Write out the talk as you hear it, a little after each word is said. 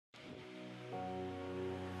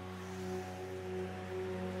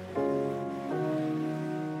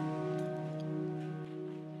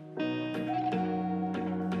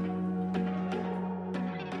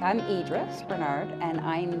I'm Idris Bernard, and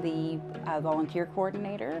I'm the volunteer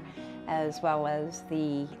coordinator as well as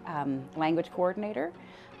the language coordinator.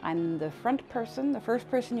 I'm the front person, the first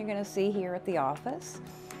person you're going to see here at the office.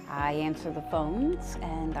 I answer the phones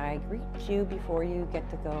and I greet you before you get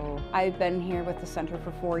to go. I've been here with the center for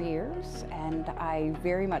 4 years, and I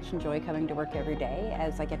very much enjoy coming to work every day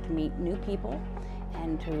as I get to meet new people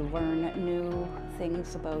and to learn new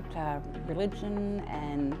things about religion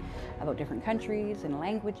and about different countries and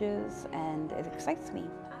languages, and it excites me.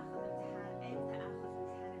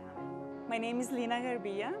 My name is Lina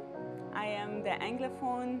Garbia. I am the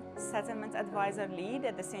Anglophone Settlement Advisor Lead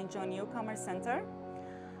at the St. John Newcomers Center.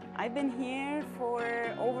 I've been here for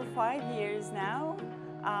over 5 years now,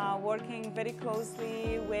 working very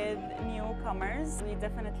closely with newcomers. We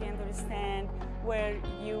definitely understand where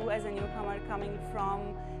you as a newcomer coming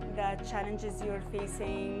from, the challenges you're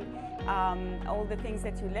facing, all the things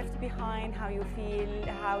that you left behind, how you feel,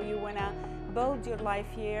 how you want to build your life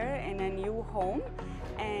here in a new home.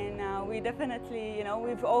 And we definitely,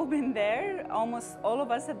 we've all been there, almost all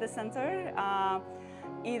of us at the center.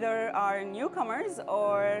 Either are newcomers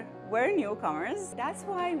or we're newcomers. That's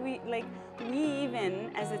why we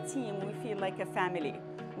even as a team, we feel like a family.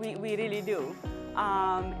 We really do.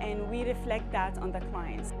 And we reflect that on the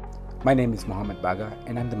clients. My name is Mohammed Baga,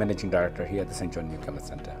 and I'm the Managing Director here at the St. John Newcomers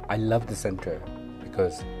Center. I love the center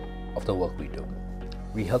because of the work we do.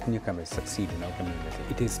 We help newcomers succeed in our community.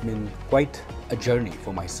 It has been quite a journey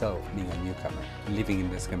for myself being a newcomer, living in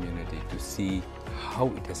this community, to see how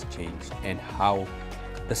it has changed and how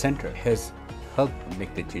the center has helped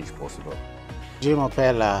make the change possible. Je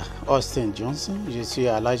m'appelle Austin Johnson, je suis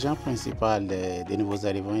l'agent principal des nouveaux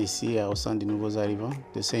arrivants ici au sein des nouveaux arrivants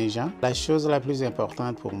de Saint-Jean. La chose la plus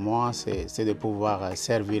importante pour moi, c'est de pouvoir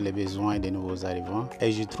servir les besoins des nouveaux arrivants.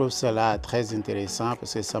 Et je trouve cela très intéressant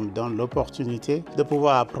parce que ça me donne l'opportunité de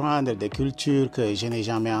pouvoir apprendre des cultures que je n'ai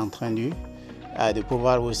jamais entendues, de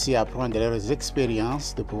pouvoir aussi apprendre de leurs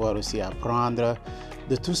expériences, de pouvoir aussi apprendre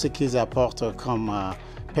de tout ce qu'ils apportent comme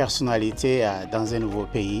personnalité dans un nouveau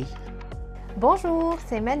pays. Bonjour,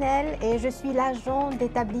 c'est Manel et je suis l'agent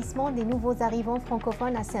d'établissement des nouveaux arrivants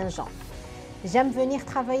francophones à Saint-Jean. J'aime venir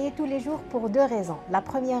travailler tous les jours pour 2 raisons. La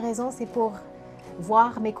première raison, c'est pour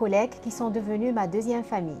voir mes collègues qui sont devenus ma deuxième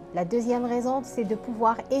famille. La deuxième raison, c'est de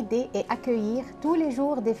pouvoir aider et accueillir tous les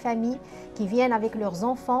jours des familles qui viennent avec leurs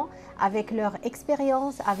enfants, avec leur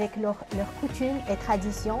expérience, avec leurs coutumes et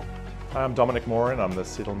traditions. I'm Dominic Moran. I'm the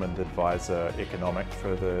Settlement Advisor Economic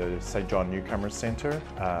for the St. John Newcomers Centre.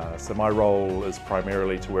 So my role is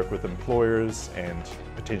primarily to work with employers and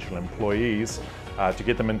potential employees to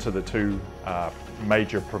get them into the 2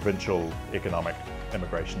 major provincial economic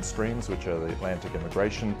immigration streams, which are the Atlantic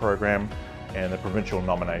Immigration Program and the Provincial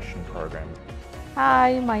Nomination Program.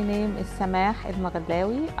 Hi, my name is Samah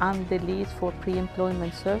El-Maghlawi. I'm the lead for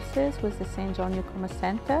pre-employment services with the St. John Newcomers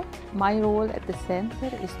Center. My role at the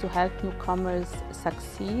center is to help newcomers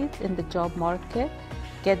succeed in the job market,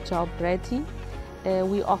 get job ready.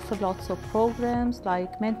 We offer lots of programs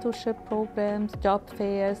like mentorship programs, job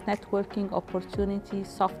fairs, networking opportunities,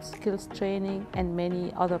 soft skills training, and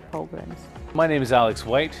many other programs. My name is Alex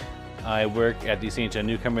White. I work at the St. John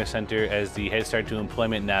Newcomers Center as the Head Start to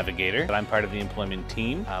Employment Navigator. I'm part of the employment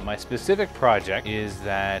team. My specific project is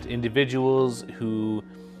that individuals who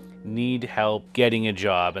need help getting a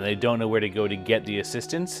job and they don't know where to go to get the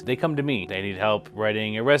assistance, they come to me. They need help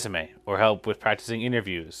writing a resume, or help with practicing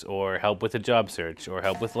interviews, or help with a job search, or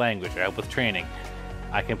help with language, or help with training.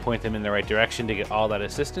 I can point them in the right direction to get all that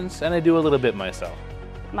assistance, and I do a little bit myself.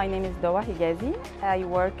 My name is Dowa Higazi. I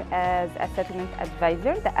work as a settlement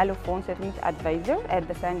advisor, the Anglophone Settlement Advisor at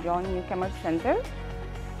the St. John Newcomers Center.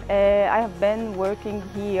 I have been working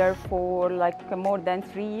here for more than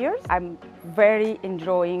 3 years. I'm very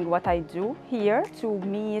enjoying what I do here, to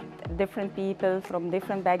meet different people from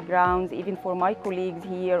different backgrounds, even for my colleagues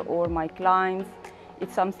here or my clients.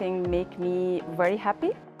 It's something make me very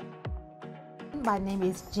happy. My name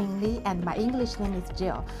is Jing Li and my English name is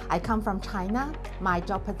Jill. I come from China. My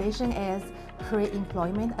job position is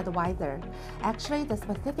pre-employment advisor. Actually, the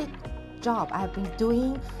specific job I've been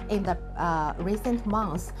doing in the recent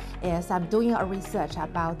months is I'm doing a research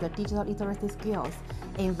about the digital literacy skills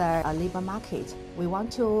in the labor market. We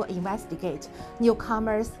want to investigate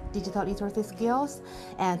newcomers' digital literacy skills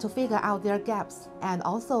and to figure out their gaps. And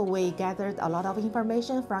also we gathered a lot of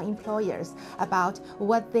information from employers about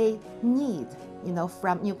what they need,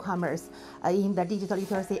 from newcomers in the digital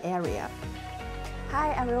literacy area.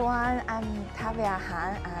 Hi everyone, I'm Tavia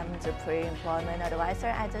Han. I'm the pre-employment advisor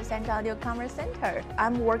at the St. John Newcomers Center.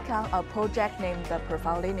 I'm working on a project named the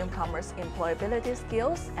Profiling Newcomers Employability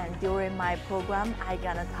Skills, and during my program, I'm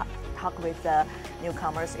gonna talk with the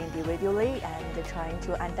newcomers individually and trying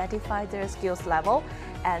to identify their skills level.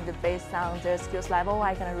 And based on their skills level,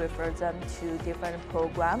 I'm gonna refer them to different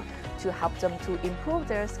programs to help them to improve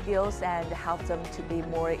their skills and help them to be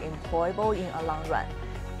more employable in a long run.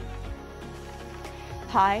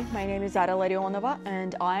 Hi, my name is Ada Lerionova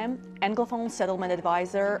and I am Anglophone Settlement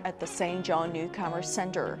Advisor at the St. John Newcomers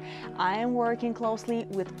Center. I am working closely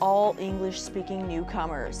with all English-speaking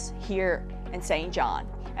newcomers here in St. John.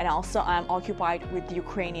 And also I'm occupied with the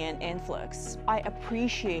Ukrainian influx. I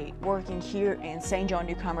appreciate working here in St. John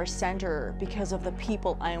Newcomers Center because of the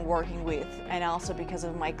people I'm working with and also because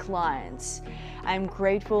of my clients. I'm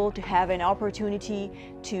grateful to have an opportunity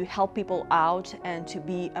to help people out and to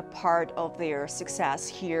be a part of their success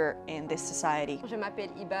here in this society. Je m'appelle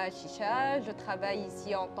Iba Chicha, je travaille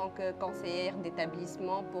ici en tant que conseillère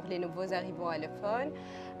d'établissement pour les nouveaux arrivants allophones.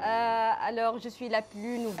 Alors, je suis la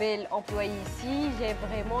plus nouvelle employée ici. J'ai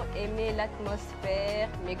vraiment aimé l'atmosphère.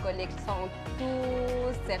 Mes collègues sont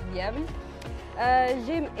tous serviables.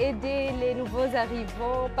 J'aime aider les nouveaux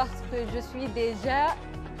arrivants parce que je suis déjà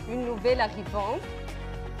une nouvelle arrivante.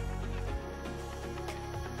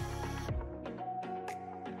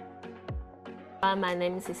 My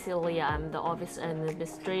name is Cecilia. I'm the office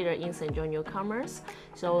administrator in St. John Newcomers.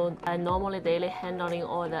 So I normally daily handling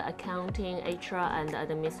all the accounting, HR, and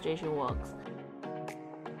administration works.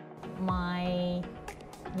 My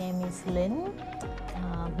name is Lynn.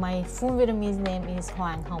 My full Vietnamese name is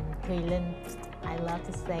Hoàng Hồng Thùy Linh. I love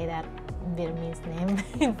to say that Vietnamese name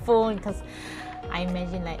in full because I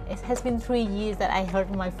imagine like it has been 3 years that I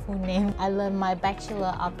heard my full name. I learned my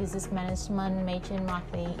Bachelor of Business Management, major in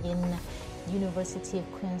marketing in University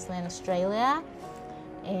of Queensland, Australia,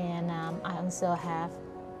 and I also have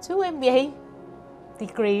 2 MBA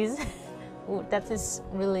degrees. That is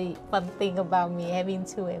really fun thing about me, having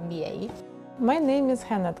 2 MBA. My name is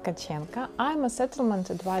Hannah Tkachenko. I'm a settlement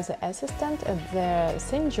advisor assistant at the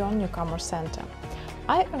St. John Newcomers Center.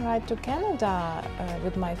 I arrived to Canada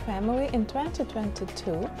with my family in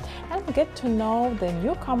 2022 and get to know the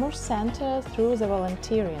Newcomers Center through the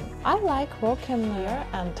volunteering. I like working here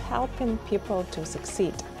and helping people to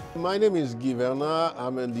succeed. My name is Guy Vernat.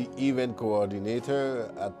 I'm the event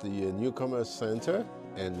coordinator at the Newcomers Center,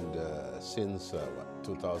 and since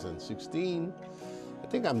 2016, I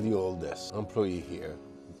think I'm the oldest employee here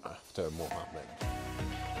after Mohammed.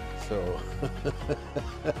 So.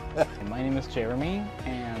 My name is Jeremy,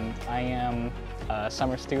 and I am a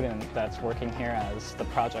summer student that's working here as the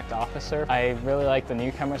project officer. I really like the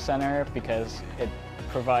Newcomer Center because it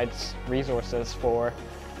provides resources for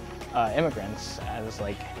immigrants.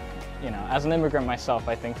 As an immigrant myself,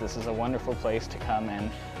 I think this is a wonderful place to come and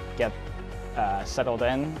get settled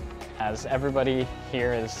in, as everybody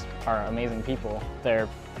here are amazing people. They're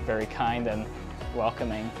very kind and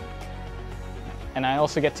welcoming. And I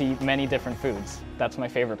also get to eat many different foods. That's my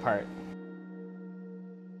favorite part.